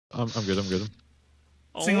I'm good. I'm good.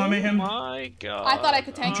 Single mayhem. Oh my god. I thought I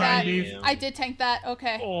could tank that. Dave. I did tank that.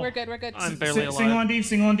 Okay, Oh, we're good. We're good. I'm barely alive. Single on Dave.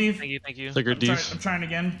 Single on Dave. Thank you. Thank you. Sacred I'm trying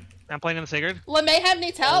again. I'm playing in the Sacred. La Mayhem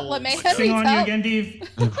needs help. La Oh, Mayhem Single needs on you help. again, Dave.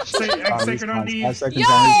 Sacred on Dave. 5 seconds Yo!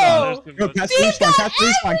 on There's Yo, the- catch Steve respawn, got catch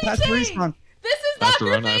respawn, catch everything! respawn. This is I have not to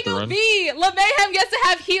your run, I have to thing, run. V. La Mayhem gets to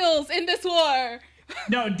have heals in this war.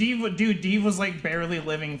 No, Dave was like barely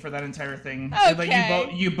living for that entire thing. Okay.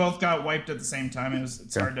 Like you both got wiped at the same time.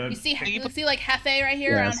 It's hard to. You see like Hefe right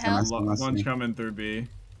here around hell? One's coming through B.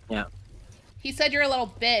 Yeah. He said you're a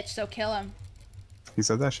little bitch, so kill him. He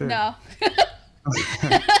said that shit? No.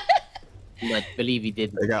 But believe he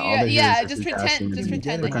did. They got all the Yeah, heroes just for pretend- casting just and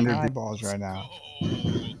pretend look like under you know. eyeballs right now.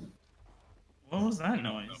 What was that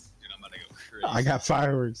noise? I got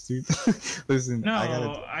fireworks, dude. Listen, No,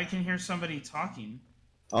 I can hear somebody talking.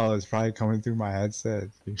 Oh, it's probably coming through my headset.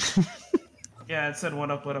 Dude. Yeah, it said, what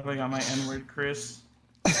up, I got my N-word, Chris.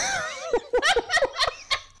 That's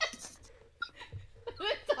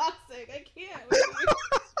toxic. I can't.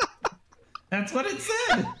 That's what it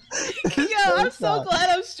said! Yo, I'm so glad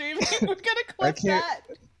I'm streaming. We're gonna clip that.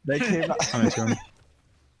 They came out.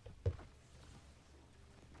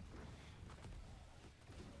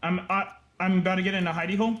 I'm about to get in a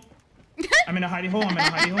hidey hole. I'm in a hidey hole.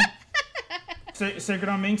 Sacred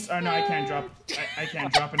on Minx. Oh no, I can't drop. I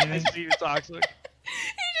can't drop anything. I see you toxic. You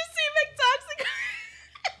just see McToxic.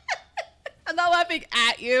 I'm not laughing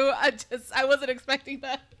at you. I wasn't expecting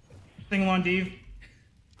that. Single on Dave.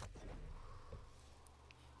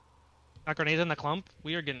 Got grenades in the clump.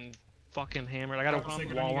 We are getting fucking hammered. I got a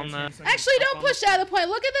Sacred wall you on guys, that. Actually, don't push out of the point.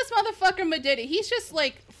 Look at this motherfucker Mediddy. He's just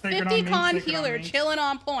like Sacred 50 on me, con sacred on healer, me. chilling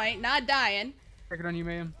on point, not dying. Take it on you,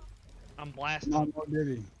 ma'am. I'm blasting. No, did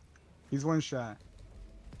he? He's one shot.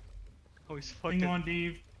 Oh, he's fucking. Single on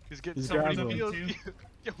Dave. He's getting He's so many grabbing kills. him.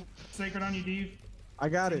 Yo, Sacred on you, Dave. I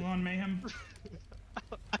got it. Single on Mayhem.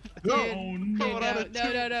 Dude, Oh no.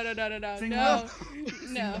 No. Single No.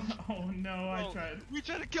 on- No. Oh no, I Oh, tried. we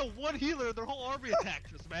tried to kill one healer. Their whole army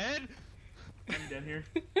attacked us, man. I'm dead here.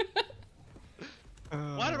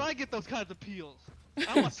 Why did I get those kinds of peels?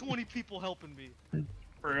 I want 20 people helping me.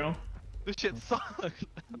 For real? This shit sucks.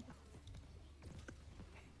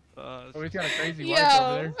 Oh, he's got a crazy Yo. wife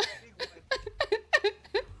over there.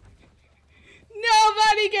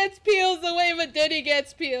 Nobody gets peels the way Mediddy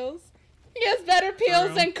gets peels. He has better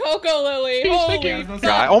peels than Coco Lily. Holy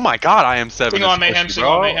Guy. Oh my god, I am 7 Single is on Mayhem, pushy,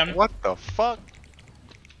 single on bro. Mayhem. What the fuck?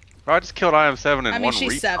 Bro, I just killed I am 7 in I mean, one she's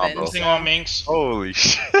reap 7, combo. Single on Minx. Holy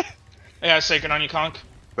shit. Yeah, Sacred on you, Conk.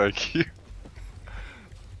 Thank you.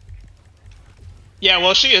 Yeah,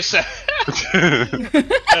 well, she is 7.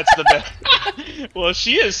 That's the best. Well,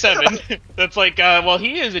 she is 7. That's like, well,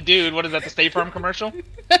 he is a dude. What is that, the State Farm commercial?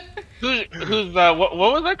 What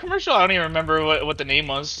was that commercial? I don't even remember what the name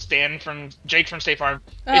was. Jake from State Farm.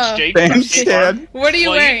 Oh. It's Jake Stan, from State Farm. Stan. What are you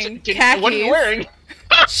Well, wearing? Khakis. What are you wearing?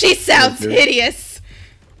 She sounds hideous.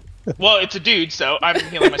 Well, it's a dude, so I'm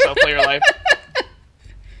healing myself. Play your life.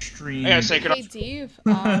 Stream. Yeah, Sacred. Hey, Dave,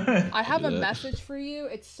 I have a message for you.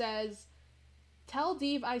 It says, tell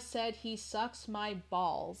Dave I said he sucks my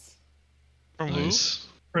balls. From Nice.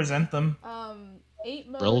 Present them. 8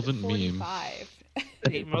 mode Relevant meme. 45.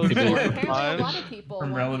 8 mode Apparently a 45. lot of people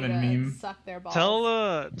From want Relevant me to meme. suck their balls.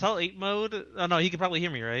 Tell 8 mode. Oh no, he can probably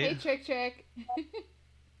hear me, right? Hey, Trick.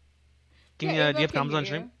 Can you, Yeah, do you have Avo can comms on hear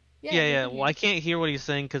stream? you. Yeah. he can Well, hear I can't hear what he's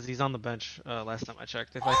saying because he's on the bench. Last time I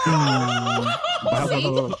checked. If I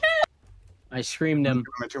you. I screamed him.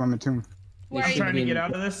 I'm a tomb. Where are I'm you? trying to get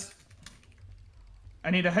out of this.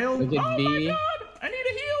 I need a heal. Oh Look at my me. god! I need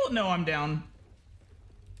a heal. No, I'm down.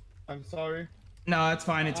 I'm sorry. No, it's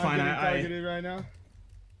fine. It's fine. I'm getting I targeted right now.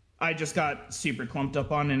 I just got super clumped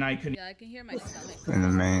up on and I couldn't. Yeah, I can hear my stomach. In the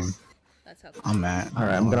main. That's how. I'm at.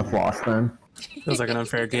 Alright, I'm gonna floss then. Feels like an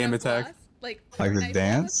unfair game attack. Floss? Like Like the Fortnite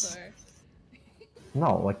dance? floss, or-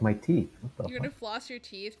 No, like my teeth. What the You're gonna fuck? floss your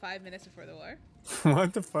teeth 5 minutes before the war?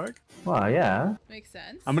 What the fuck? Well, yeah. Makes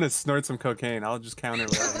sense. I'm gonna snort some cocaine. I'll just counter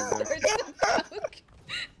whatever.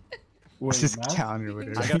 Let's just counter with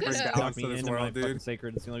I it. got Good first enough. balance to this world, dude.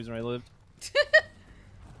 Sacred. It's the only reason I lived.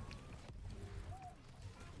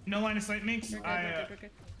 No line of sight, Minx. We're good, we're good.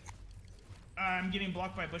 I'm getting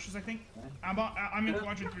blocked by bushes, I think. I'm in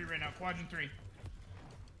quadrant 3 right now. Quadrant 3.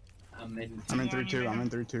 I'm in. I'm in 3-2. I'm in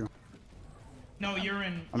 3-2. No, you're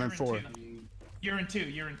in. I'm in you're 4. 2. You're in 2.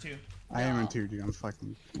 You're in 2. I am in 2, dude. I'm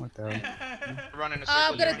fucking. What the hell? Running a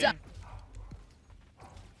I'm circle. gonna die.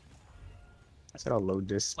 I said I'll load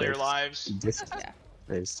this. Play your lives. This Yeah.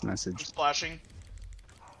 based I'm message. splashing.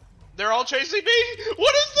 They're all chasing me.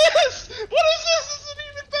 What is this? What is this? This isn't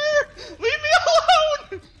even fair. Leave me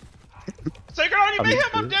alone. Sacred on you, I'm mayhem!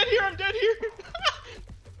 I'm good. dead here, I'm dead here!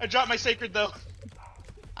 I dropped my sacred though.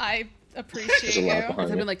 I appreciate you.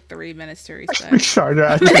 It's been like 3 minutes to reset.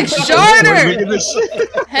 McSharder.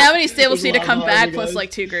 McSharder! How many stables need to come back plus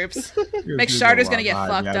like 2 groups? McSharder's gonna get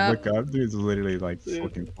fucked yeah, up. Look up, dude's literally like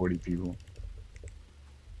fucking 40 people.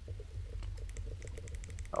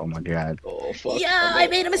 Oh my god. Oh fuck. Yeah, I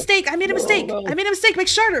made a mistake. I made a mistake. I made a mistake.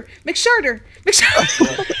 McSharder. McSharder.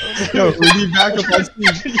 McSharder. Yo, we need backup on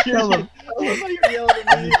Steve. Tell him. You're yelling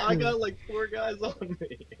at me. I got like 4 guys on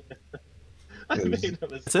me. I made a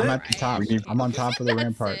mistake. I'm at the top. I'm on top of the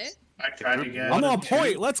ramparts. I tried to get. I'm on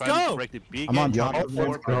point. Let's go. I'm on top.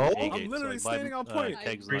 Let's go. I'm literally standing on point.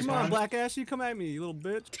 Come on, Black Ash, you come at me, you little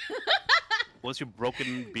bitch. Once you've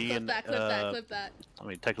broken B Clip and that, clip that, clip that. I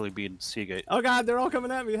mean technically B and C gate. Oh god, they're all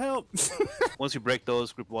coming at me. Help! Once you break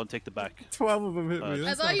those, group 1 take the back. 12 of them hit me. I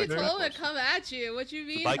That's thought not you fair. told him to come at you. What you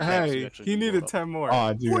mean? bike by pass, that? you Hey, actually he can needed go up. 10 more.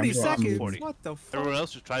 Oh, dude, 40 I'm seconds. 40. What the fuck? Everyone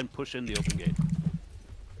else just try and push in the open gate.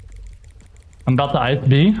 I'm about to ice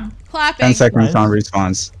B. Clapping. 10 seconds on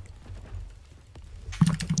respawns.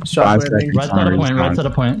 Shot 5 landing. seconds Right on side of point, right respawns. side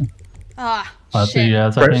of point. Ah, That's shit. it, yeah,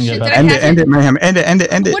 so I can't Shit, get did back. I End catch it, end it, mayhem. End it, end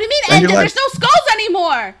it, end it. What do you mean End end your it? life. There's no skulls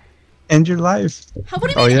anymore. End your life. What do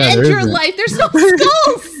you Oh, mean yeah, end there your isn't. life? There's no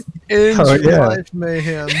skulls. End Oh, your yeah. life,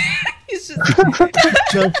 mayhem. He's just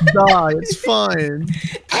Just die. It's fine.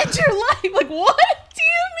 end your life. Like what do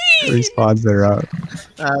you mean? Respawns that are out.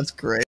 That's great.